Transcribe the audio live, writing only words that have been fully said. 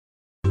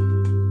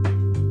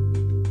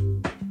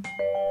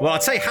Well,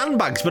 I'd say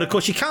handbags, but of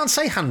course you can't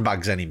say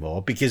handbags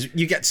anymore because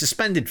you get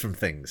suspended from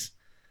things.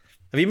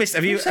 Have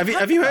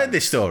you heard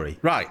this story?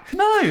 Right.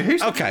 No,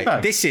 who's okay?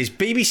 handbags? This is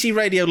BBC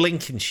Radio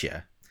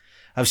Lincolnshire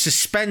have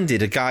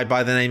suspended a guy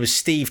by the name of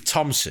Steve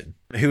Thompson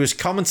who was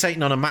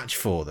commentating on a match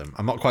for them.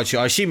 I'm not quite sure.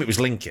 I assume it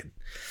was Lincoln,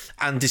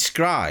 and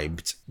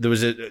described there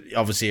was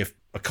obviously a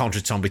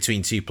contretemps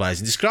between two players,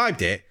 and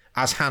described it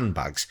as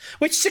handbags,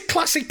 which is a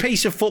classic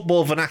piece of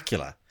football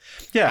vernacular.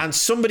 Yeah. And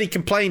somebody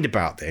complained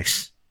about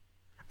this,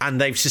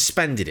 and they've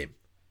suspended him.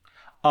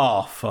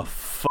 Oh, for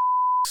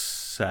f***'s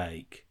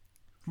sake!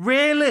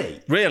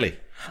 Really? Really?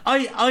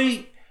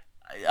 I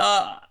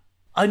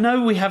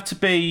know we have to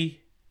be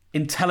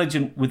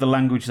intelligent with the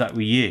language that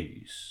we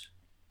use,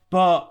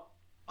 but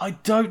I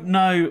don't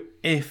know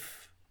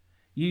if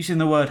using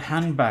the word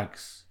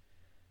handbags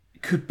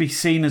could be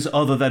seen as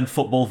other than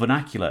football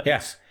vernacular.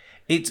 Yes.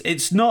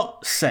 It's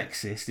not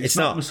sexist. It's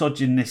not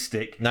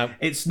misogynistic. No.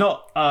 It's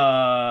not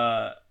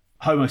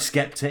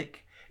homoskeptic.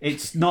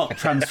 It's not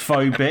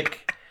transphobic.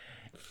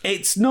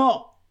 It's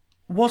not.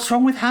 What's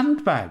wrong with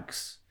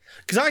handbags?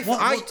 Because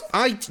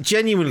I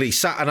genuinely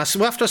sat and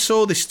after I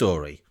saw this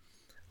story,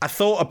 I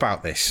thought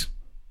about this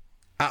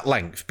at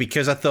length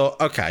because I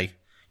thought, okay,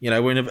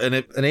 we're in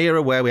an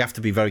era where we have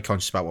to be very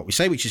conscious about what we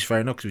say, which is fair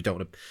enough because we don't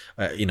want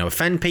to,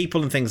 offend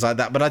people and things like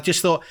that. But I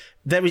just thought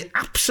there is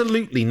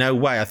absolutely no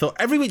way. I thought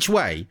every which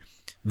way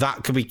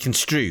that could be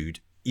construed.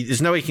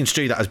 There's no way you can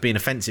construe that as being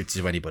offensive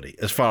to anybody,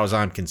 as far as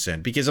I'm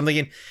concerned. Because I'm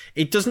thinking,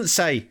 he didn't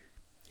say,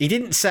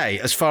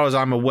 as far as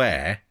I'm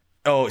aware,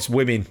 oh, it's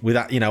women with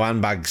that,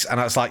 handbags. And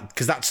that's like,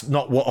 because that's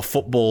not what a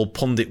football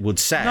pundit would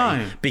say.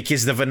 No.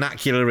 Because the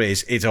vernacular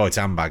is, it's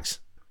handbags.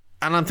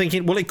 And I'm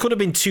thinking, well, it could have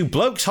been two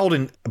blokes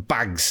holding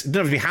bags. It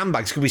doesn't have to be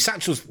handbags. It could be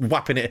satchels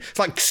whapping it. It's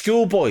like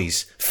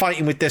schoolboys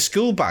fighting with their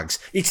school bags.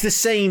 It's the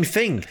same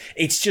thing.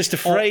 It's just a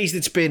phrase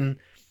that's been,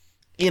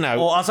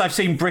 Or as I've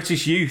seen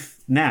British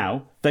youth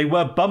now, they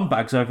wear bum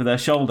bags over their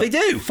shoulder. They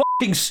do.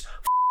 Fucking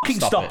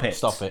stop it.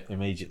 Stop it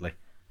immediately.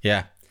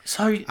 Yeah.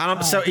 So,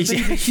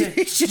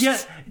 it's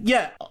just...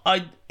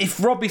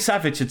 if Robbie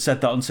Savage had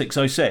said that on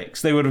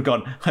 606, they would have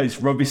gone, oh,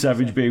 it's Robbie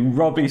Savage being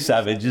Robbie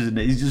Savage, isn't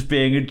it? He's just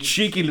being a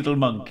cheeky little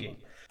monkey.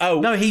 Oh.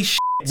 No, he's shit.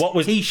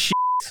 He's shit.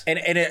 In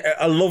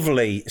a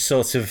lovely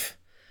sort of...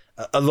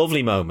 A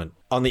lovely moment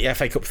on the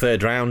FA Cup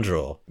third round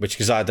draw, which,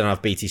 because I don't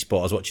have BT Sport,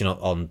 I was watching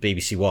on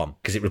BBC One,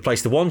 because it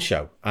replaced the One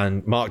Show,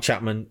 and Mark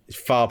Chapman is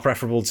far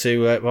preferable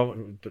to,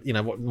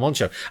 One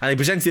Show. And they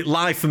presented it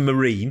live from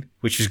Marine,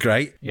 which was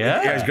great.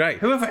 Yeah. It was great.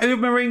 Who have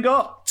Marine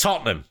got?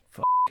 Tottenham.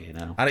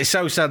 And it's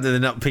so sad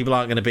that people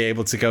aren't going to be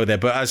able to go there.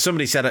 But as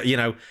somebody said,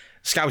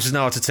 Scousers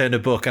know how to turn a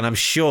book, and I'm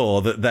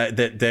sure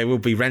that they will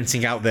be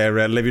renting out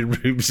their living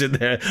rooms and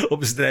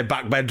their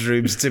back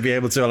bedrooms to be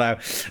able to allow,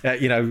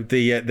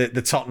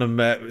 the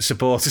Tottenham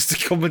supporters to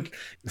come and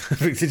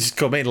to just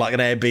come in like an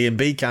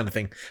Airbnb kind of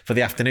thing for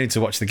the afternoon to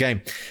watch the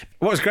game.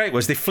 What was great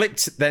was they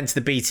flipped then to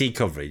the BT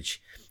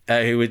coverage,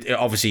 who would,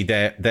 obviously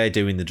they're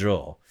doing the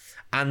draw,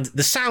 and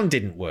the sound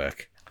didn't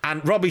work,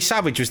 and Robbie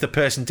Savage was the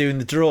person doing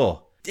the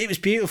draw. It was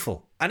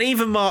beautiful. And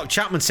even Mark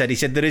Chapman said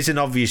there is an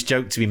obvious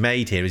joke to be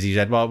made here, as he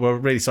said, well, we're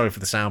really sorry for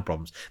the sound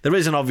problems. There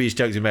is an obvious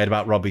joke to be made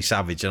about Robbie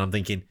Savage, and I'm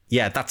thinking,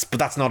 yeah, but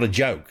that's not a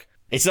joke.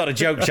 It's not a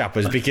joke,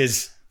 chappers,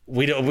 because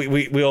we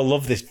all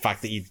love this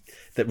fact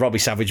that Robbie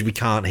Savage, we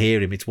can't hear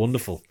him. It's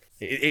wonderful.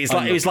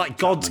 It was like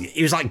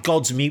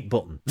God's mute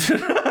button.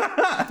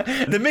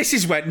 The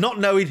missus went, not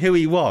knowing who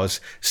he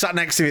was, sat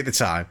next to me at the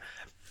time,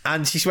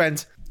 and she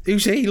went,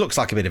 who's he? He looks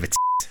like a bit of a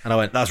and I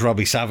went, that's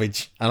Robbie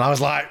Savage. And I was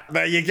like,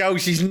 there you go,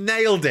 she's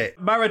nailed it.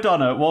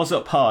 Maradona was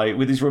up high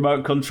with his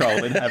remote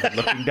control in heaven,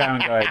 looking down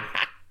going,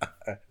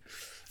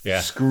 yeah,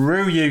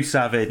 screw you,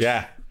 Savage.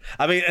 Yeah.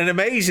 I mean, and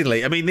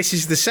amazingly, this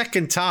is the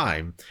second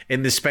time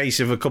in the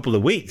space of a couple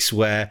of weeks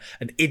where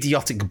an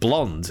idiotic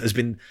blonde has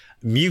been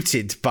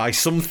muted by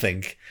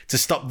something to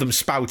stop them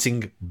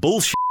spouting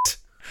bullshit.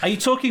 Are you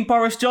talking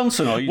Boris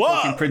Johnson, or are you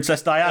talking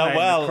Princess Diana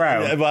in the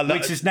Crown,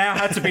 which has now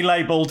had to be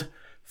labelled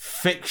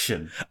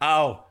fiction?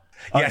 Oh,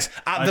 yes,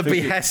 at the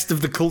behest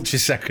of the Culture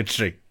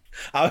Secretary.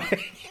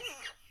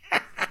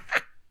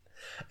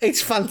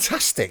 It's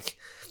fantastic.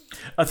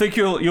 I think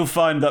you'll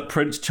find that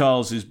Prince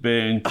Charles is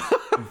being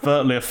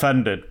overtly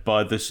offended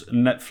by this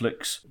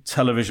Netflix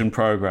television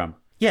programme.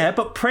 Yeah,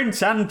 but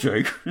Prince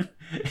Andrew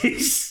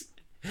is...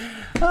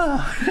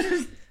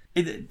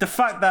 the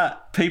fact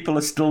that people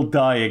are still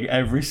dying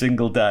every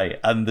single day,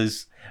 and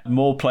there's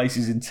more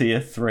places in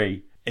Tier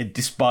 3,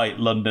 despite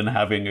London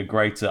having a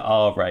greater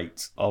R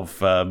rate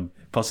of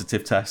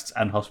positive tests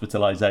and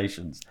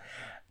hospitalisations.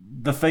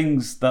 The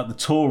things that the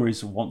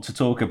Tories want to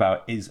talk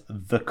about is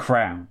the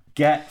Crown.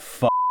 Get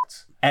fucked.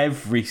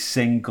 Every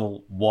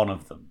single one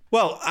of them.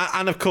 Well,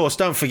 and of course,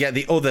 don't forget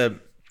the other...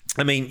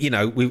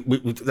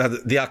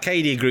 the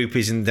Arcadia Group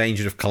is in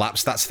danger of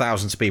collapse. That's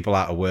thousands of people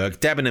out of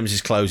work. Debenhams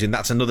is closing.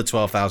 That's another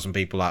 12,000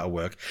 people out of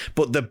work.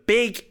 But the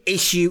big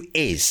issue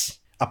is,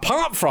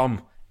 apart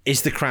from,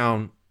 is the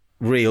Crown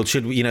real?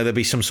 Should there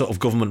be some sort of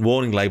government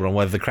warning label on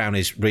whether the Crown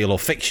is real or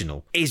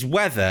fictional? Is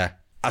whether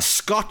a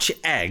Scotch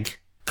egg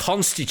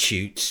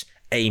constitutes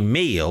a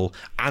meal?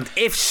 And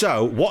if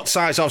so, what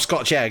size of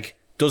Scotch egg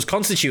does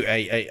constitute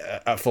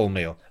a full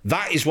meal?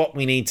 That is what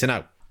we need to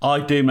know. I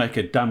do make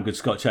a damn good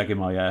Scotch egg in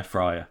my air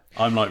fryer.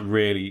 I'm like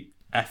really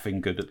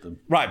effing good at them.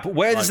 Right, but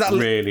where does that...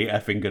 really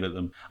effing good at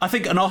them. I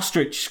think an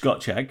ostrich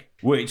Scotch egg,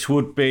 which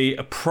would be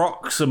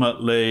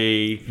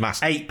approximately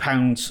 8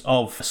 pounds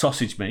of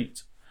sausage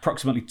meat,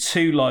 approximately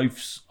 2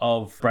 loaves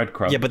of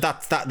breadcrumbs. Yeah, but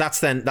that's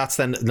then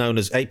known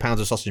as 8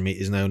 pounds of sausage meat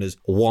is known as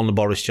 1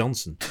 Boris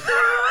Johnson.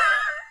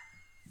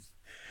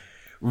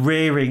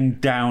 Rearing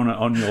down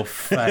on your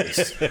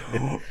face.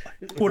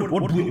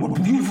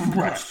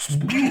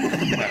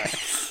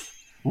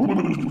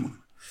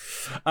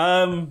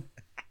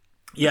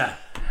 Yeah,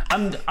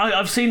 and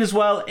I've seen as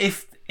well,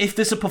 if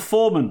there's a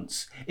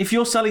performance, if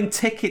you're selling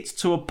tickets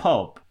to a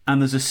pub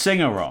and there's a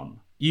singer on,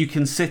 you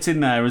can sit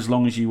in there as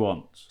long as you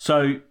want.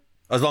 So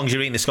as long as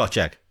you're eating a Scotch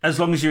egg. As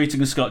long as you're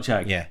eating a Scotch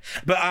egg. Yeah,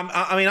 but I'm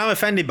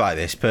offended by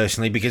this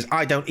personally because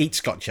I don't eat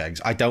Scotch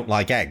eggs. I don't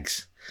like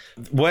eggs.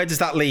 Where does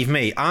that leave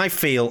me? I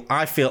feel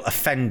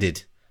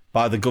offended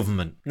by the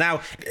government.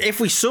 Now, if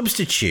we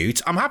substitute,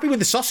 I'm happy with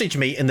the sausage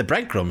meat and the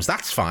breadcrumbs,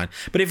 that's fine.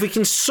 But if we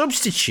can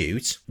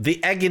substitute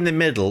the egg in the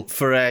middle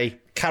for a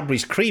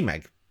Cadbury's cream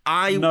egg,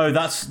 No,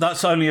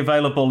 that's only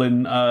available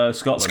in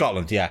Scotland.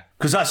 Scotland, yeah.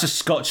 Because that's a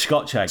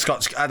Scotch egg.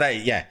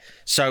 Yeah.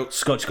 So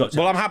Scotch.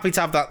 Well, I'm happy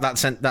to have that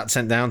sent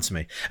down to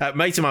me. A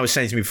mate of mine was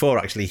saying to me before,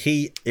 actually,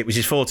 it was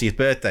his 40th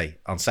birthday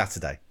on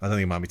Saturday. I don't think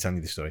he might be telling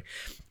you the story.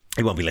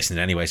 He won't be listening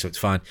anyway, so it's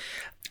fine.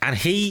 And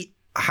he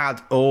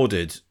had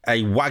ordered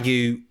a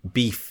Wagyu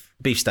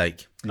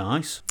beefsteak.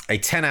 Nice. A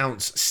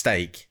 10-ounce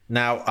steak.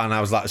 Now, and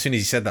I was like, as soon as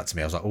he said that to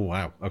me, I was like, oh,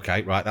 wow,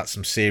 okay, right, that's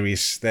some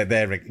serious...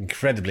 They're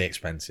incredibly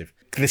expensive.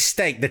 The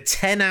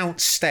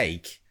 10-ounce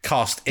steak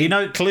cost,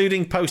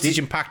 including postage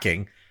and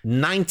packing,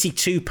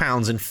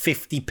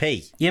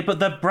 £92.50. Yeah, but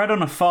they're bred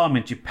on a farm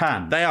in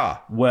Japan. They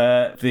are.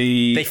 Where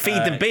they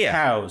feed them beer.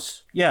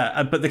 Cows.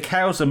 Yeah, but the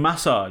cows are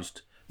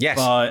massaged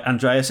by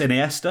Andreas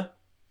Iniesta.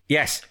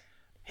 Yes.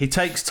 He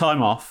takes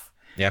time off.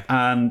 Yep.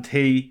 And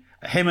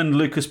him and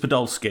Lucas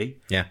Podolski.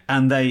 Yeah.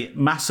 And they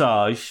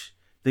massage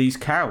these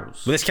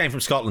cows. Well, this came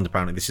from Scotland,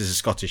 apparently. This is a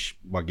Scottish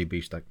Wagyu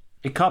beefsteak.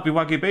 It can't be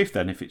Wagyu beef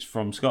then if it's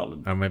from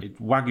Scotland.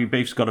 Wagyu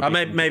beef's got to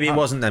be... Maybe it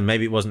wasn't then.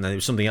 Maybe it wasn't then. It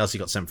was something else he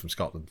got sent from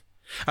Scotland.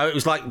 Oh, it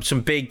was like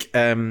some big...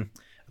 they're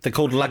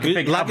called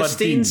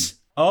Lagostines.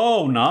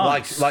 Oh,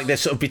 nice. Like they're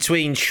sort of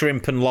between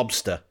shrimp and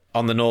lobster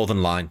on the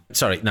Northern Line.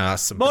 Sorry, no,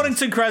 that's...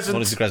 Mornington Crescent.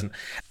 Mornington Crescent.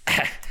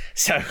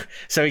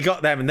 So he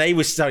got them, and they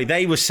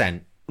were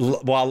sent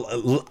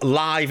while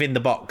live in the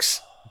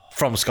box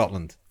from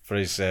Scotland for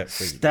his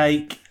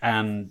steak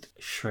and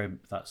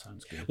shrimp. That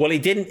sounds good. Well, he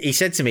didn't. He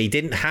said to me he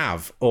didn't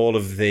have all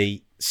of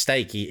the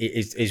steak.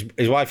 His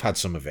wife had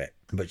some of it,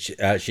 but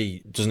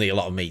she doesn't eat a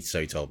lot of meat,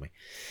 so he told me.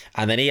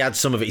 And then he had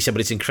some of it. He said,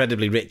 but it's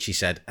incredibly rich. He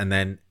said, and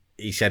then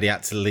he said he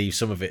had to leave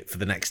some of it for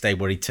the next day,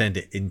 where he turned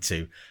it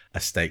into a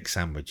steak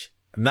sandwich,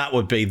 and that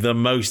would be the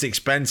most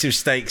expensive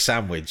steak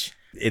sandwich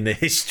in the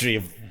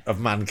history of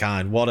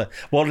mankind. What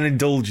an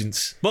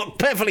indulgence. But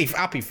perfectly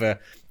happy for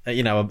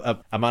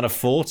a man of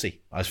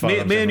 40. Me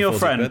and your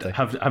friend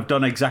have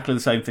done exactly the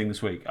same thing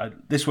this week.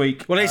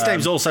 Well, his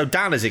name's also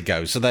Dan as it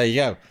goes, so there you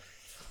go.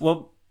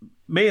 Well,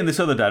 me and this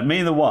other Dan, me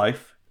and the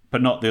wife,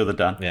 but not the other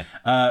Dan,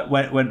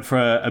 went for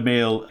a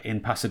meal in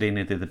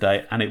Pasadena the other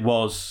day, and it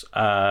was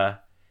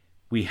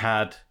we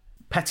had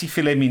petit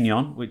filet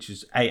mignon, which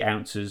is 8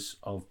 ounces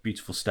of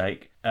beautiful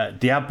steak,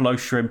 Diablo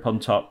shrimp on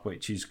top,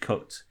 which is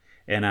cooked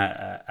in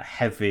a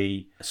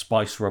heavy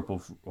spice rub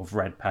of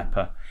red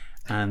pepper,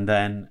 and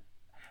then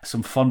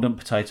some fondant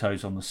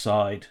potatoes on the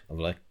side.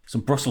 Lovely.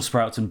 Some Brussels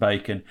sprouts and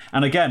bacon.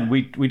 And again,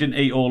 we didn't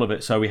eat all of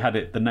it, so we had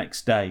it the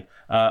next day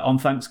on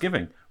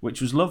Thanksgiving,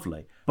 which was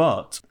lovely.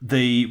 But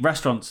the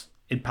restaurants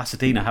in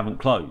Pasadena haven't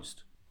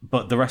closed,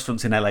 but the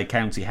restaurants in LA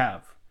County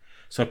have.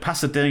 So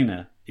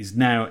Pasadena is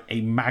now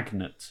a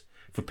magnet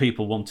for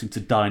people wanting to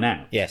dine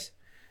out. Yes.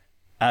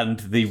 And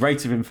the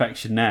rate of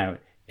infection now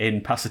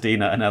in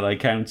Pasadena and LA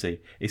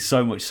County is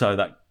so much so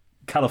that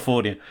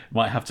California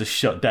might have to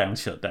shut down.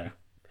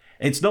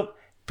 It's not...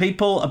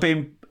 People are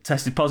being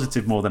tested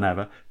positive more than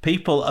ever.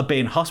 People are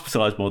being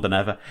hospitalised more than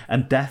ever.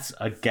 And deaths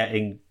are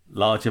getting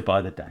larger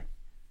by the day.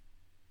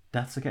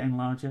 Deaths are getting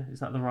larger? Is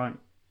that the right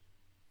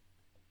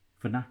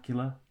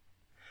vernacular?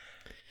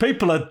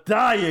 People are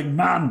dying,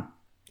 man!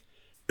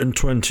 In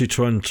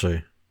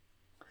 2020,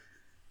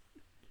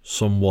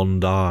 someone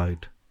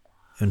died.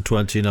 In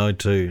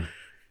 2019,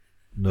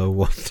 no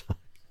one died.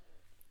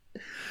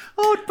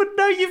 Oh, but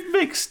now you've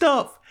mixed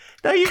up.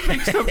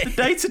 The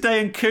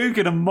Day-to-Day and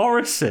Coogan and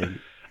Morrissey.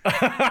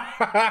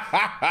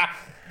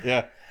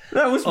 Yeah.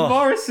 That was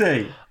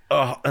Morrissey.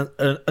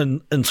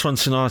 In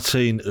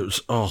 2019, it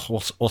was,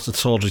 what a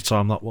tawdry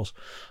time that was.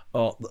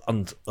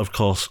 And, of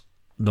course,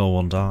 no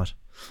one died.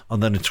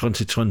 And then in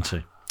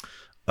 2020,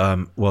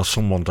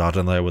 someone died,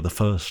 and they were the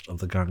first of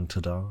the gang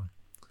to die.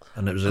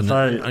 And it was in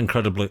an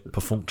incredibly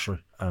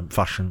perfunctory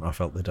fashion, I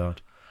felt they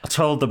died. I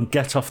told them,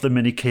 get off the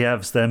mini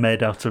Kievs, they're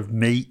made out of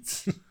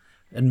meat.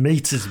 And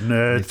meat is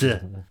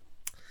murder.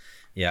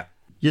 Yeah.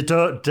 You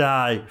don't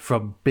die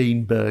from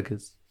bean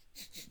burgers.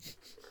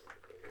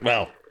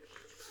 Well,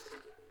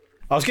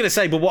 I was going to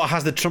say, but what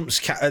has the Trump,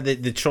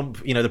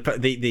 you know, the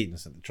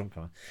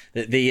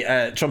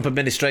Trump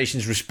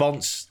administration's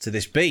response to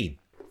this been?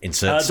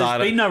 Insert silence.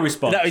 There's been no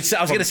response. No, I was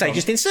going to say,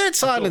 just insert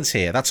silence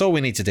here. That's all we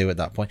need to do at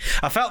that point.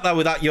 I felt that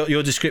with that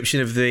your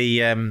description of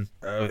the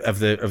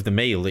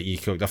meal that you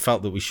cooked, I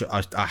felt that we should.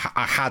 I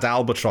had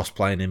albatross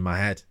playing in my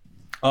head.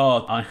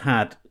 Oh, I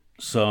had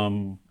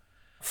some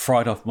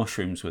fried off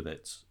mushrooms with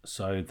it.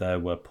 So there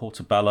were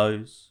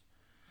portobellos,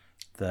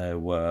 there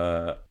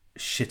were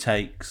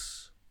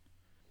shiitakes,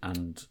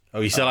 and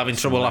you're still having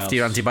trouble after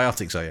your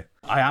antibiotics, are you?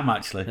 I am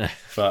actually,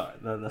 but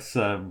that's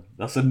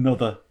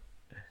another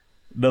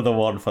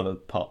one for the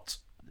pot.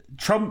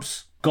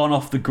 Trump's gone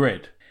off the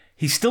grid.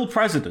 He's still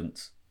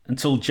president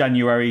until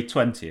January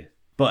 20th,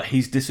 but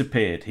he's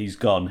disappeared. He's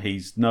gone.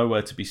 He's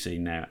nowhere to be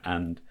seen now,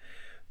 and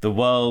the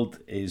world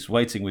is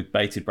waiting with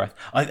bated breath.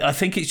 I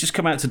think it's just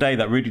come out today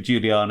that Rudy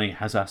Giuliani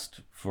has asked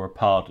for a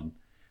pardon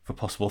for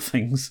possible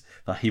things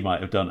that he might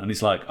have done, and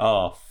it's like,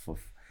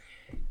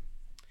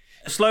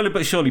 slowly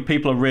but surely,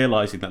 people are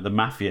realising that the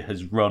mafia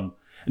has run,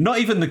 not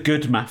even the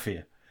good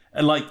mafia,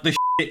 like the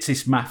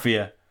shittest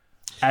mafia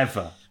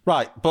ever,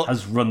 right? But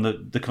has run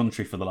the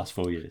country for the last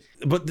 4 years.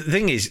 But the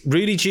thing is,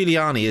 Rudy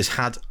Giuliani has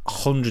had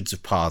hundreds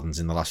of pardons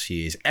in the last few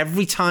years.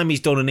 Every time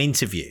he's done an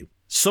interview,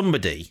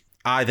 somebody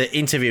either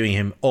interviewing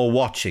him or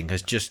watching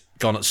has just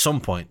gone at some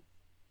point,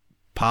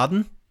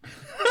 pardon?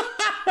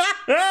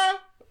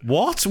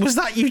 What was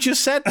that you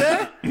just said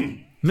there,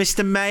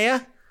 Mr.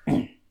 Mayor?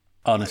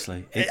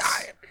 Honestly,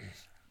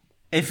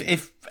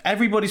 if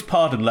everybody's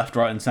pardoned left,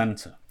 right, and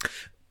centre,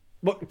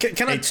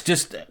 can I? It's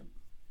just,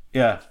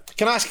 yeah.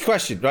 Can I ask a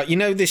question? Right, you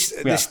know this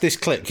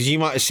clip, because you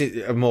might have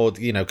seen more,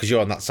 you know, because you're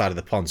on that side of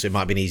the pond, so it might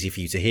have been easy for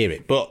you to hear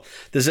it. But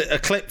there's a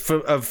clip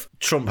of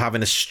Trump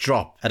having a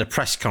strop at a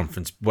press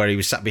conference where he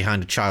was sat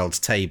behind a child's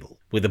table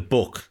with a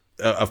book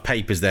of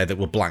papers there that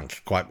were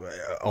blank, quite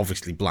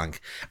obviously blank.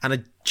 And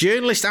a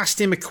journalist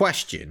asked him a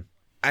question,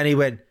 and he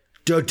went,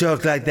 "Don't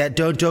talk like that.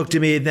 Don't talk to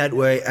me in that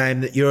way.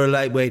 You're a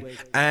lightweight.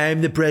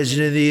 I'm the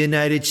president of the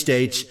United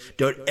States.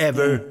 Don't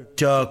ever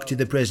talk to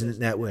the president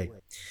that way."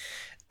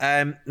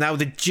 Now,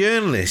 the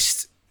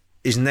journalist,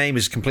 his name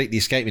has completely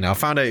escaped me now. I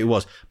found out who it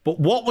was. But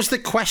what was the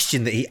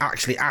question that he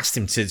actually asked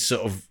him to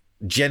sort of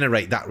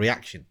generate that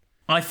reaction?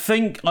 I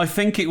think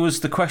it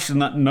was the question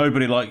that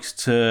nobody likes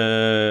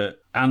to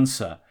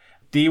answer.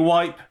 Do you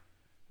wipe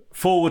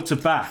forward to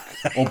back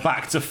or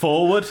back to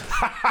forward?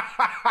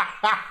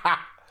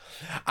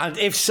 And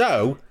if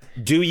so,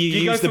 do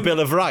you use the Bill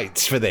of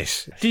Rights for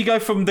this? Do you go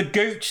from the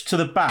gooch to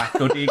the back,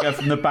 or do you go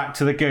from the back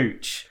to the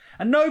gooch?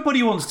 And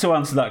nobody wants to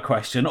answer that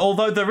question,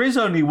 although there is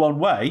only one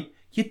way.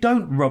 You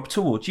don't rub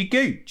towards your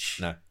gooch.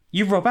 No.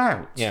 You rub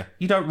out. Yeah.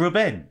 You don't rub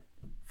in.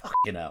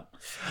 Fucking hell.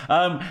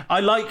 I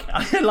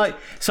like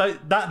so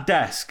that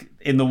desk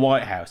in the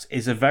White House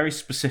is a very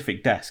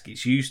specific desk.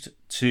 It's used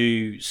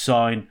to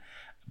sign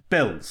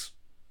bills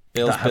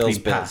that have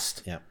been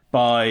passed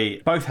by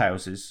both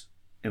houses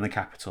in the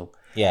Capitol.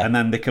 Yeah. And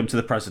then they come to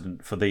the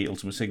president for the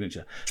ultimate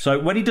signature. So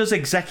when he does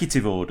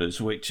executive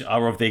orders, which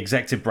are of the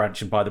executive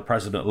branch and by the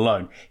president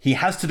alone, he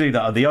has to do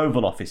that at the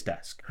Oval Office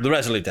desk. The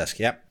Resolute desk,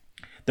 yep.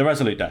 The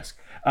Resolute desk.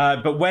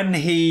 But when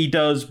he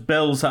does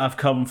bills that have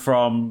come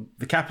from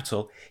the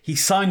Capitol, he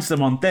signs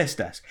them on this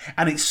desk.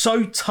 And it's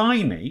so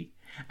tiny,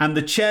 and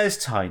the chair's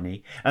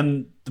tiny,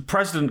 and the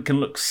president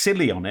can look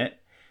silly on it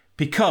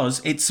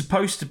because it's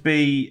supposed to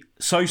be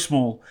so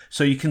small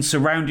so you can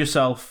surround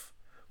yourself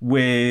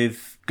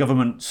with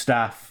government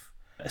staff,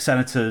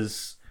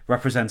 senators,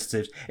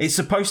 representatives. It's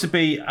supposed to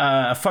be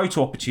a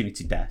photo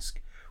opportunity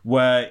desk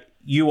where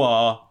you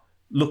are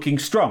looking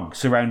strong,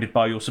 surrounded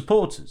by your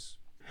supporters.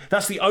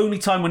 That's the only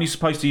time when you're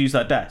supposed to use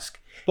that desk.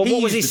 But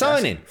what was he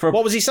signing?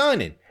 What was he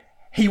signing?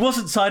 He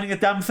wasn't signing a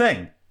damn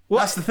thing. What?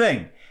 That's the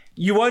thing.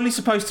 You're only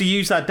supposed to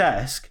use that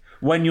desk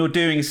when you're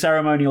doing a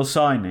ceremonial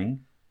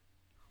signing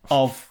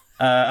of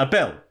a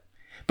bill.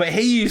 But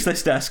he used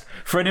this desk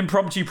for an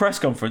impromptu press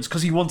conference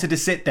because he wanted to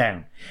sit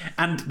down.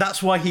 And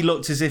that's why he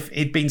looked as if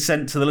he'd been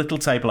sent to the little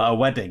table at a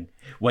wedding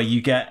where you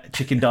get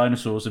chicken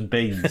dinosaurs and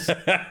beans.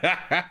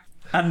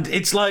 And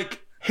it's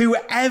like,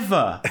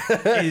 whoever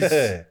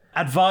is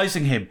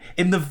advising him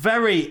in the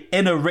very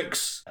inner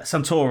Rix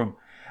Santorum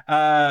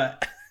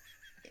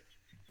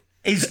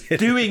is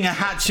doing a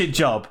hatchet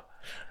job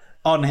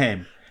on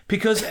him.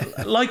 Because,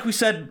 like we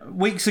said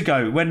weeks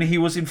ago, when he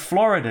was in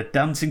Florida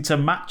dancing to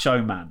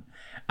Macho Man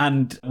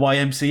and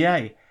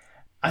YMCA,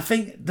 I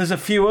think there's a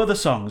few other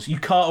songs. You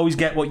can't always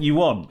get what you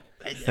want.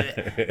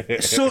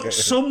 So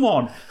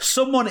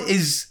someone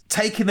is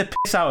taking the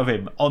piss out of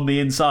him on the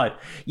inside.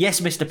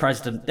 Yes, Mr.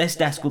 President, this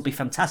desk would be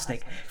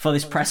fantastic for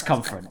this press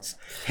conference.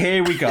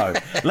 Here we go.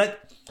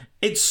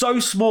 It's so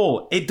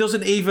small, it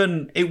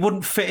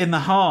wouldn't fit in the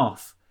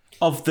hearth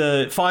of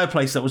the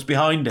fireplace that was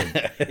behind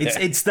him.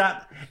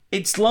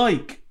 It's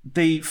like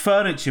the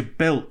furniture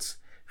built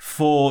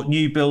for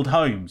new build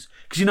homes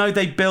because you know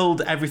they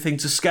build everything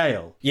to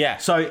scale. Yeah.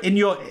 So in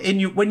your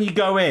when you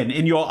go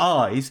in your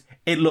eyes,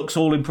 it looks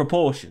all in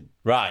proportion.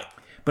 Right.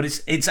 But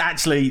it's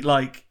actually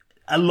like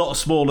a lot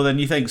smaller than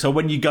you think. So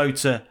when you go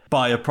to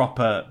buy a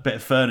proper bit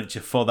of furniture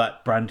for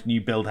that brand new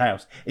build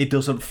house, it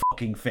doesn't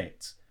fucking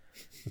fit.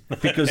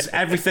 Because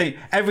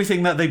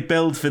everything that they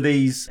build for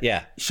these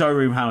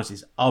showroom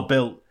houses are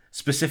built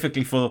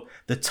specifically for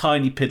the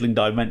tiny piddling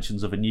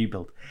dimensions of a new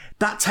build.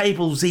 That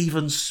table's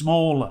even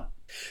smaller.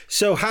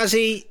 So has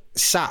he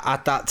sat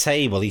at that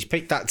table? He's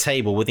picked that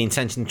table with the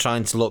intention of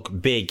trying to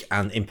look big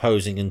and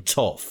imposing and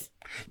tough.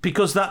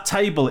 Because that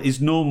table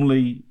is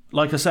normally,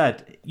 like I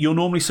said, you're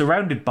normally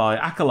surrounded by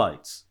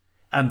acolytes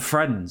and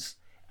friends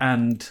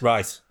and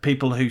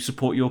people who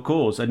support your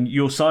cause, and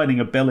you're signing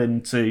a bill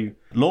into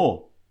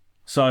law.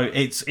 So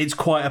it's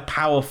quite a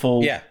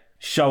powerful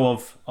show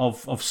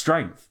of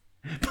strength.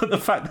 But the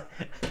fact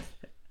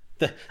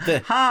that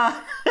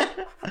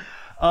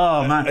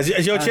oh man,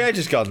 has your chair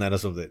just gone then or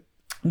something?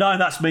 No,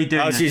 that's me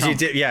doing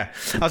it. Yeah,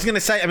 I was going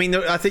to say. I mean,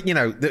 I think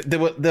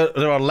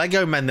there are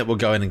Lego men that will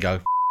go in and go,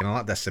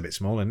 that desk's a bit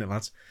small, isn't it,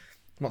 lads?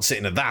 I'm not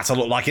sitting at that. I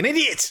look like an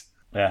idiot.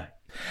 Yeah,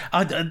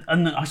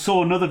 and I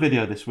saw another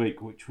video this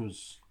week which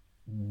was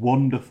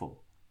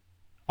wonderful,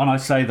 and I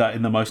say that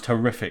in the most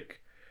horrific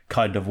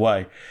kind of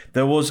way.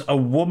 There was a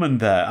woman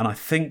there, and I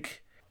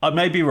think I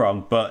may be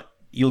wrong, but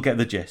you'll get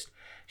the gist.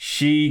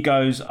 She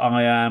goes,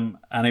 "I am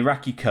an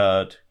Iraqi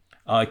Kurd.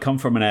 I come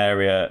from an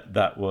area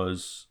that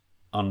was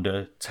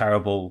under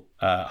terrible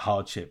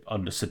hardship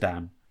under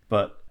Saddam,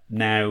 but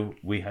now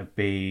we have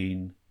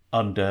been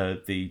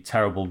under the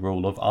terrible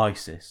rule of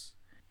ISIS,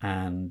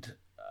 and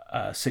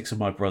 6 of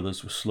my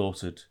brothers were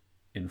slaughtered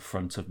in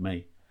front of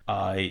me.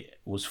 I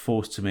was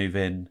forced to move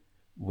in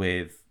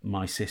with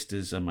my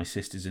sisters and my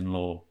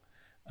sisters-in-law.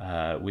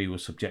 We were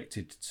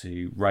subjected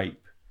to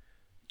rape,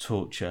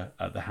 torture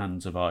at the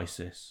hands of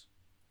ISIS.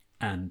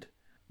 And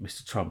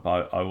Mr. Trump,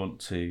 I want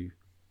to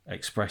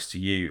express to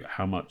you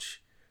how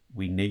much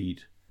we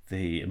need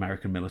the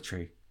American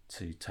military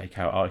to take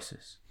out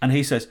ISIS." And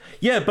he says,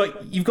 "Yeah,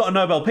 but you've got a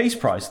Nobel Peace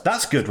Prize.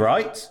 That's good,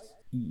 right?"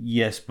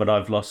 "Yes, but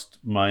I've lost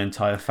my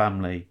entire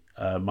family,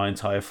 my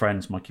entire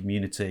friends, my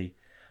community.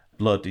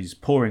 Blood is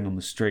pouring on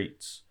the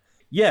streets."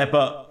 "Yeah,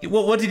 but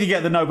what did you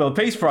get the Nobel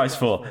Peace Prize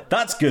for?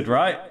 That's good,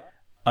 right?"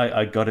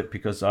 I got it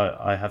because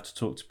I have to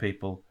talk to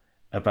people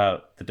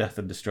about the death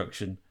and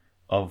destruction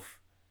of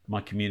my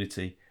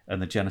community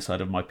and the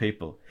genocide of my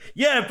people."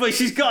 "Yeah, but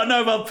she's got a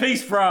Nobel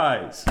Peace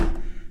Prize."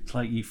 It's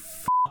like, you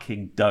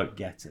fucking don't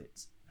get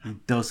it. He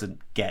doesn't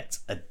get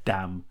a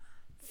damn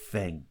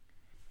thing.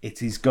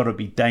 It is got to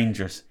be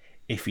dangerous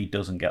if he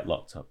doesn't get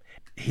locked up.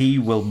 He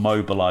will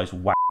mobilise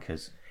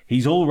wankers.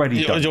 He's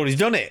already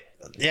done it.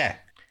 Yeah.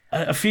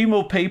 A few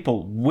more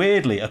people,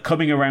 weirdly, are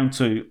coming around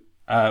to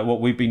what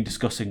we've been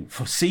discussing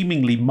for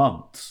seemingly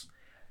months.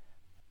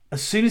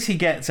 As soon as he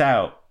gets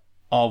out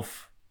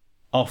of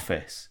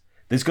office,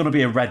 there's going to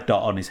be a red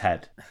dot on his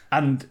head.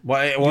 And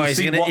is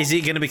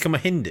he going to become a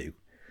Hindu?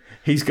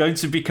 He's going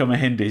to become a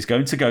Hindu. He's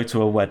going to go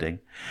to a wedding.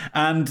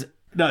 And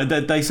no,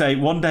 they say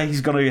one day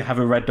he's going to have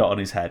a red dot on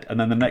his head, and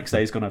then the next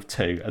day he's going to have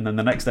 2, and then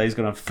the next day he's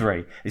going to have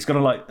 3. It's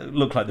going to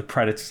look like the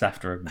Predators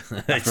after him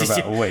after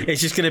about a week. It's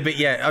just going to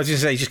be, I was going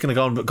to say, he's just going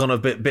to go on a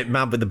bit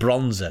mad with the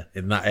bronzer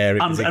in that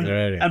area,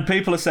 area. And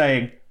people are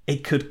saying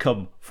it could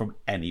come from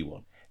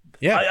anyone.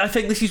 Yeah, I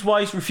think this is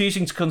why he's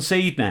refusing to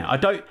concede now.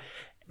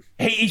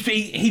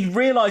 He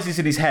realises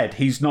in his head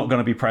he's not going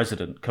to be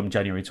president come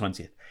January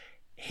 20th.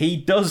 He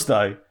does,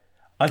 though.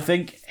 I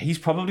think he's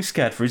probably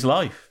scared for his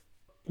life.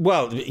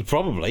 Well,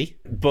 probably,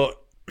 but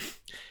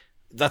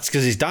that's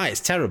because his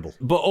diet's terrible.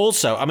 But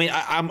also, I mean,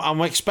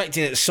 I'm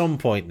expecting at some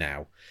point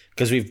now,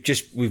 because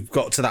we've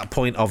got to that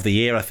point of the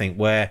year, I think,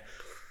 where,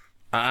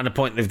 and a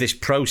point of this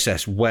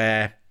process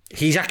where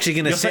he's actually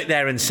going to sit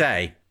there and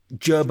say,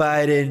 "Joe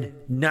Biden,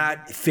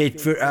 not fit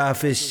for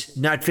office,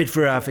 not fit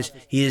for office.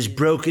 He has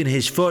broken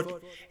his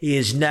foot. He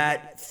is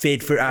not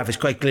fit for office,"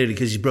 quite clearly,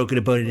 because he's broken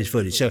a bone in his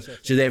foot. So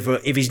therefore,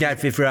 if he's not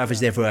fit for office,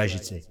 therefore I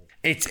should say.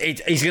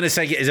 He's going to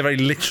say it as a very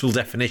literal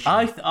definition.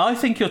 I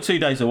think you're 2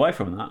 days away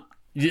from that.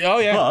 Oh,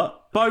 yeah.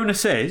 But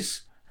bonus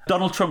is,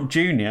 Donald Trump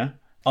Jr.,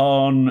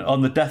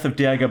 on the death of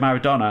Diego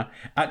Maradona,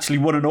 actually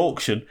won an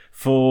auction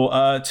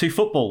for 2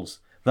 footballs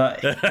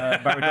that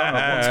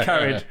Maradona once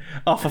carried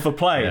off of a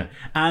plane. Yeah.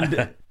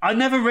 And I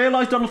never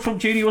realised Donald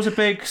Trump Jr. was a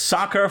big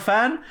soccer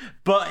fan,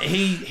 but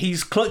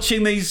he's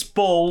clutching these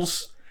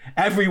balls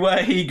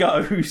everywhere he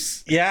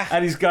goes. Yeah.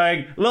 And he's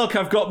going, "Look,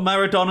 I've got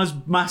Maradona's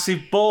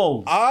massive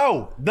balls."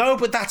 Oh, no,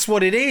 but that's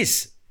what it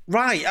is.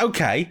 Right,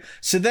 okay.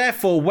 So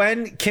therefore,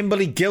 when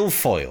Kimberly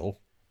Guilfoyle,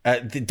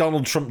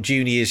 Donald Trump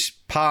Jr.'s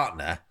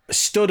partner,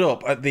 stood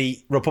up at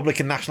the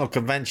Republican National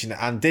Convention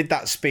and did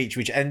that speech,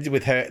 which ended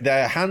with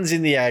their hands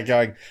in the air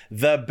going,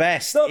 "The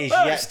best is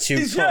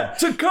yet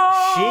to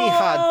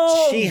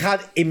come." She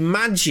had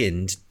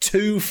imagined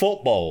 2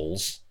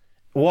 footballs,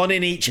 one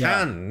in each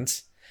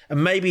hand,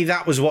 and maybe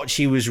that was what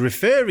she was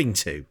referring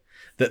to,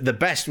 that the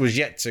best was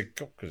yet to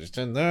come, because it's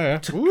in there.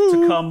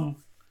 To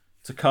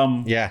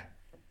come. Yeah.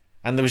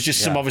 And there was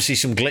just obviously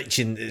some glitch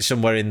in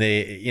somewhere in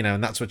the,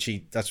 and that's what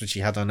she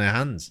had on her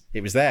hands.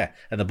 It was there,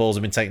 and the balls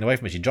had been taken away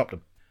from her. She dropped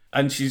them.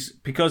 And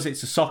because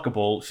it's a soccer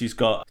ball, she's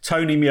got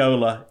Tony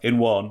Meola in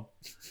one,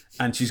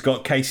 and she's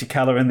got Casey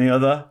Keller in the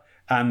other,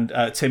 and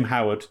Tim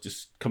Howard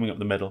just coming up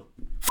the middle.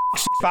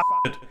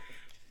 Bastard.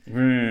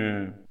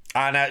 And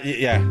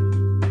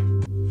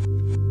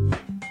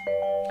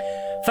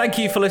Thank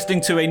you for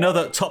listening to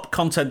another Top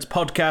Content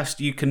podcast.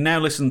 You can now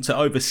listen to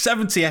over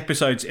 70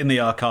 episodes in the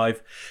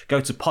archive.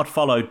 Go to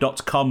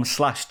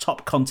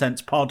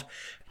podfollow.com/topcontentpod.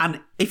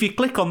 And if you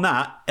click on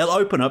that, it'll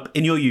open up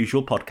in your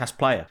usual podcast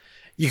player.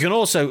 You can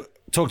also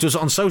talk to us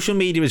on social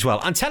media as well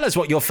and tell us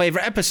what your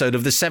favourite episode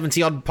of the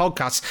 70-odd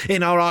podcasts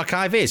in our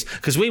archive is,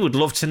 because we would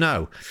love to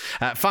know.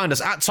 Find us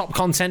at Top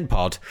Content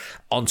Pod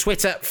on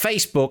Twitter,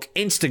 Facebook,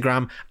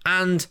 Instagram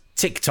and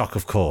TikTok,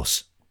 of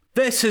course.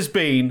 This has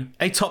been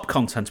a Top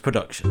Content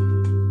production.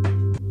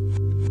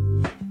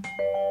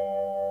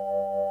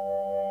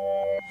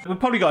 We've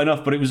probably got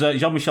enough, but it was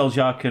Jean-Michel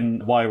Jarre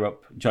can wire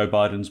up Joe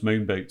Biden's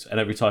moon boot, and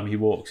every time he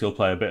walks, he'll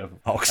play a bit of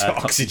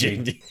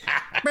Oxygen.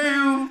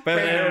 Brilliant.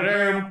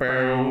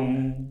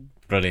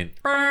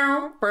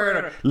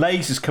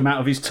 Lasers come out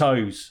of his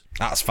toes.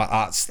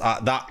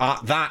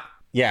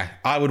 Yeah,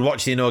 I would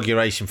watch the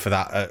inauguration for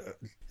that.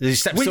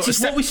 Which is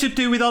what we should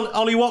do with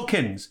Ollie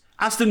Watkins.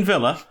 Aston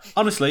Villa,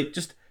 honestly,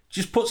 just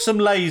put some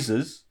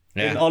lasers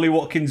in Ollie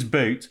Watkins'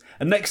 boot,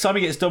 and next time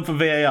he gets done for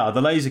VAR,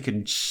 the laser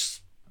can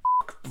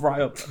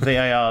right up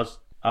VAR's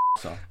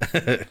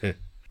arsehole.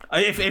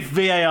 if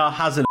VAR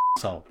has an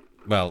arsehole.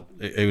 Well,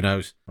 who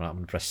knows? Right, I'm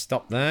going to press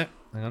stop there.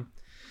 Hang on.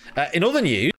 In other news...